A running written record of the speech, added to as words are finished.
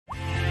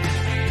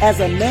As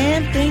a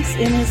man thinks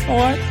in his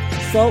heart,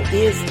 so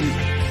is he.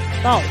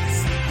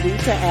 Thoughts lead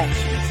to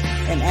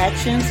actions, and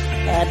actions,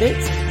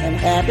 habits, and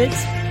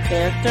habits,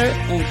 character,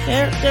 and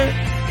character,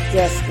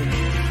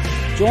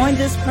 destiny. Join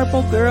this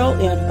purple girl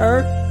in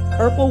her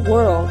purple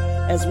world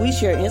as we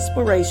share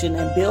inspiration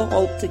and build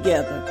hope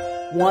together,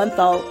 one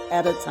thought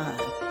at a time.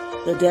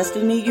 The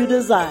destiny you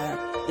desire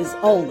is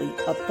only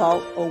a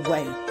thought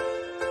away.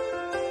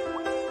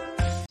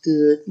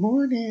 Good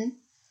morning.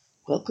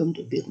 Welcome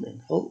to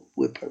Building Hope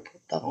with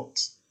Purple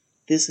Thoughts.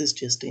 This is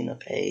Justina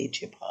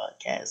Page, your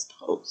podcast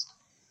host.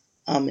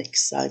 I'm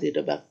excited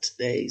about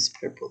today's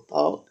Purple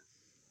Thought.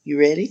 You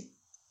ready?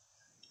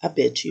 I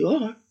bet you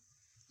are.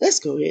 Let's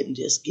go ahead and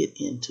just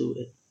get into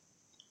it.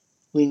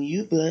 When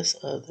you bless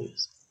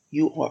others,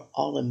 you are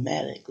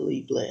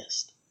automatically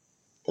blessed.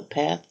 The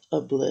path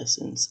of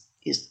blessings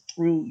is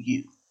through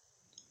you.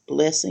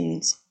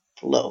 Blessings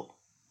flow.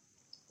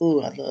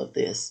 Ooh, I love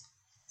this.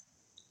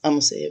 I'm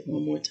going to say it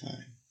one more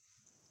time.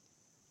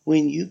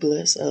 When you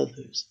bless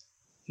others,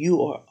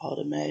 you are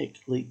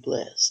automatically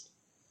blessed.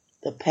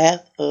 The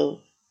path of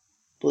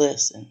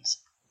blessings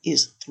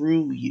is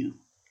through you.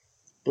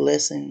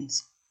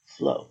 Blessings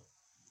flow.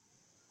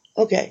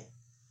 Okay,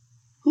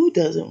 who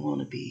doesn't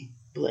want to be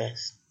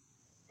blessed,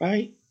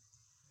 right?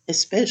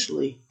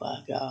 Especially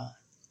by God.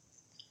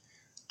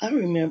 I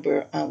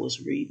remember I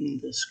was reading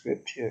the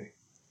scripture,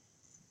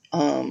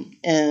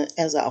 and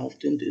as I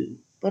often do,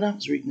 but I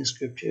was reading the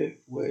scripture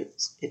where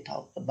it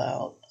talked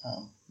about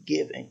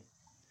giving.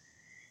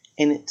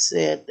 And it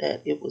said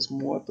that it was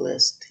more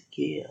blessed to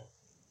give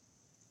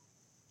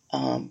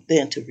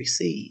than to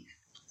receive.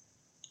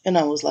 And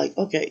I was like,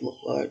 okay,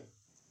 Lord,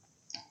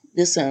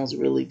 this sounds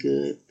really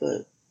good,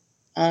 but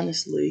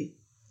honestly,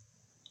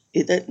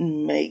 it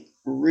doesn't make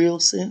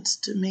real sense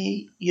to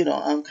me. You know,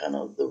 I'm kind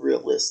of the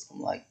realist. I'm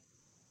like,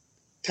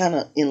 kind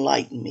of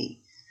enlighten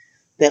me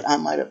that I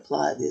might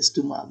apply this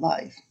to my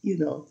life, you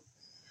know.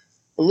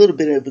 A little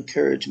bit of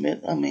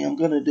encouragement. I mean, I'm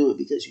going to do it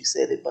because you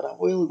said it, but I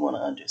really want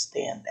to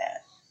understand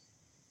that.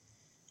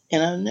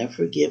 And I'll never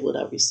forget what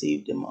I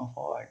received in my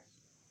heart.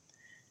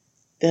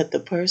 That the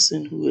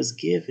person who is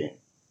given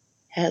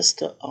has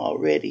to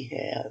already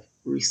have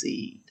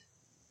received.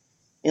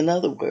 In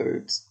other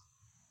words,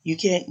 you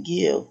can't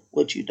give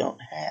what you don't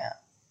have.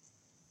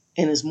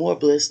 And it's more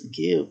blessed to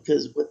give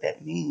because what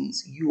that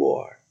means, you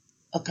are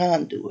a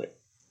conduit.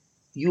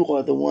 You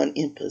are the one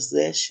in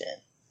possession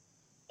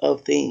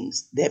of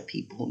things that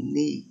people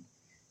need.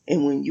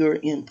 And when you're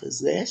in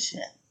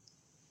possession,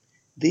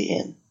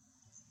 then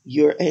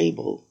you're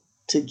able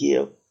to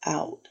give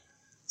out.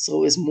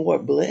 So it's more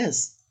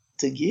blessed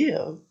to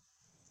give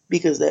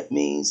because that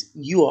means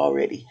you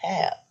already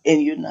have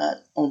and you're not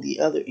on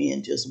the other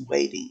end just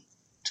waiting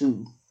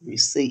to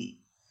receive.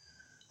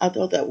 I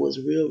thought that was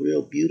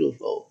real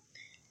beautiful.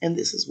 And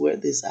this is where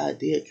this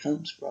idea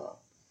comes from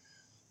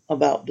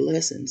about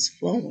blessings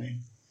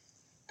flowing.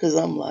 Because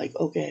I'm like,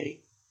 okay,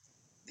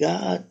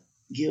 God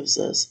gives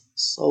us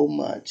so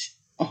much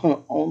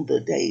on the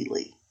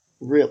daily,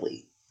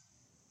 really.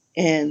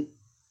 And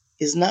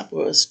it's not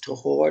for us to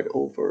hoard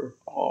over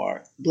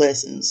our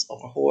blessings or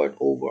hoard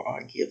over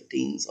our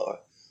giftings or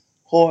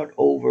hoard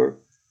over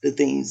the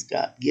things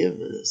God gives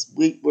us.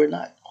 We're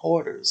not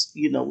hoarders.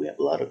 You know, we have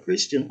a lot of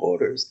Christian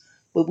hoarders,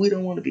 but we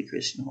don't want to be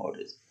Christian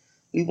hoarders.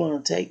 We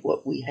want to take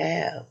what we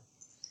have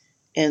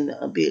and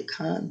be a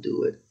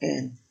conduit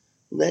and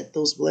let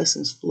those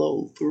blessings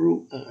flow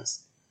through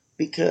us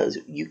because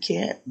you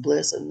can't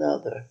bless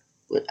another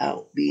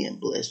without being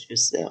blessed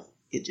yourself.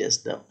 It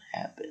just don't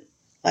happen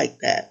like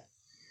that.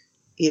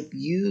 If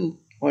you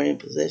are in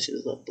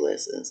possession of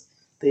blessings,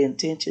 the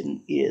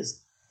intention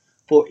is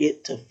for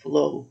it to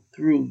flow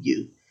through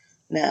you.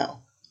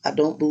 Now, I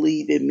don't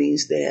believe it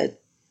means that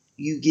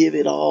you give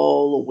it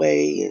all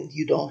away and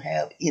you don't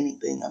have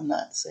anything. I'm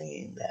not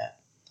saying that.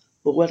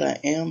 But what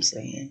I am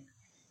saying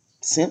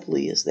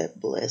simply is that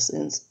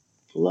blessings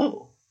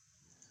flow.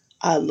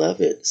 I love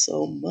it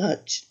so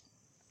much.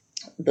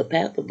 The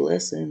path of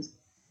blessings,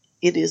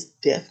 it is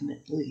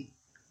definitely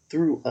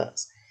through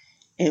us.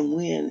 And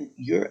when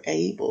you're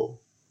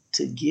able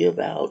to give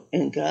out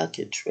and God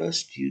can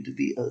trust you to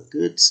be a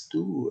good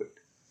steward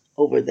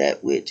over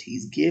that which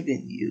He's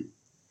given you,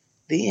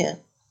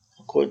 then,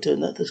 according to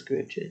another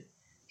scripture,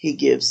 He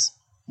gives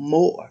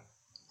more.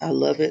 I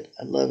love it.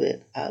 I love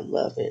it. I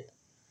love it.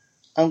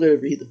 I'm going to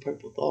read the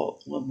purple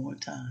thought one more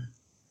time.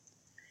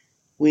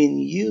 When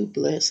you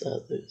bless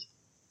others,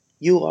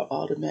 you are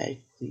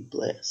automatically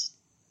blessed.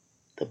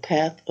 The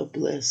path of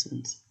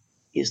blessings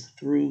is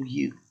through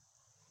you.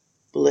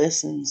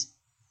 Blessings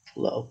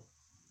flow.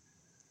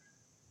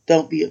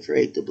 Don't be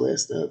afraid to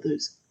bless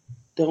others.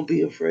 Don't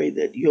be afraid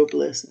that your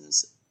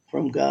blessings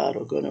from God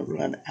are going to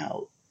run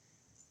out.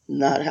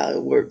 Not how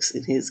it works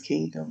in His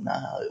kingdom,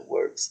 not how it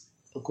works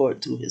according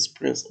to His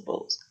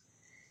principles.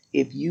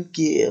 If you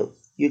give,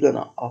 you're going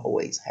to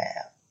always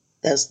have.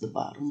 That's the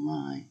bottom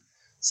line.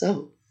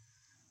 So,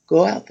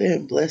 go out there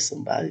and bless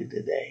somebody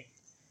today.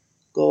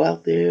 Go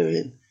out there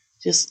and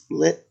just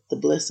let the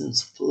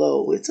blessings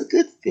flow. It's a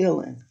good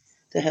feeling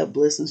to have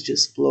blessings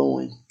just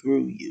flowing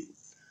through you.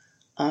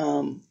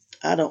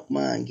 I don't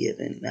mind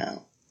giving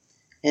now.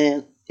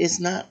 And it's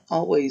not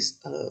always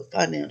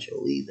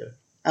financial either.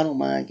 I don't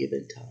mind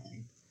giving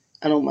time.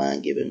 I don't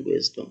mind giving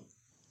wisdom.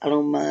 I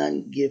don't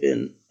mind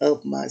giving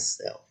of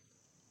myself.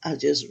 I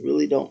just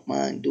really don't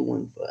mind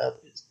doing for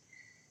others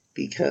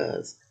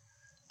because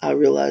I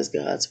realize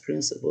God's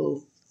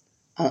principle.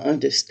 I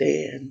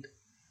understand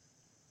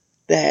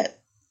that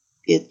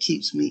it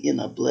keeps me in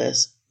a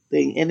blessed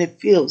thing, and it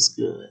feels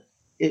good.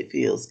 It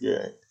feels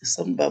good. It's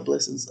something about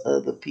blessings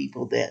other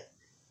people that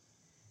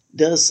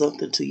does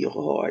something to your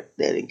heart,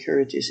 that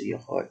encourages your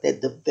heart,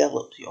 that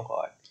develops your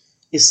heart.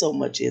 It's so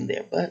much in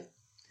there, but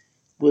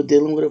we're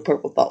dealing with a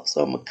purple thought,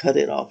 so I'm going to cut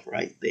it off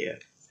right there.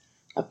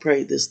 I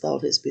pray this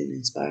thought has been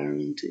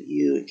inspiring to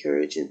you,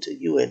 encouraging to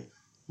you, and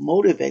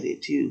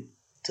motivated you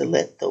to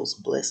let those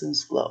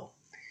blessings flow.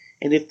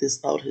 And if this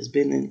thought has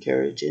been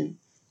encouraging,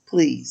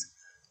 please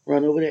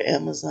run over to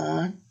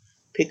Amazon,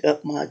 pick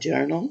up my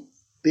journal,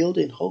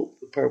 Building Hope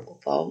with Purple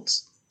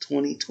Thoughts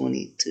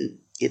 2022.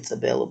 It's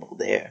available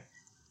there.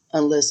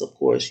 Unless, of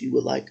course, you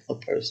would like a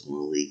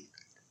personally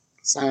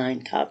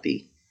signed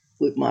copy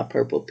with my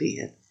purple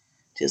pen.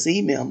 Just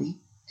email me,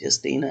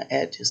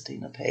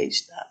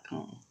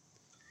 Justina@JustinaPage.com.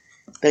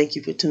 Thank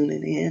you for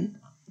tuning in,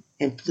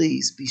 and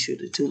please be sure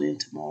to tune in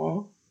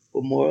tomorrow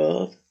for more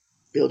of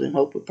Building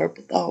Hope with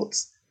Purple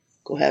Thoughts.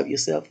 Go have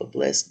yourself a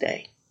blessed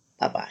day.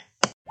 Bye-bye.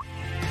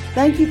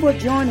 Thank you for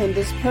joining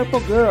this purple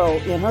girl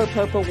in her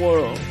purple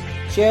world.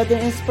 Share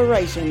the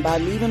inspiration by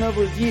leaving a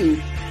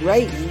review,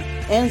 rating,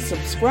 and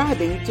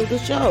subscribing to the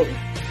show.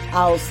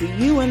 I'll see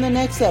you in the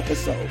next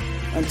episode.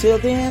 Until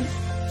then,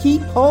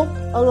 keep hope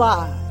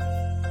alive.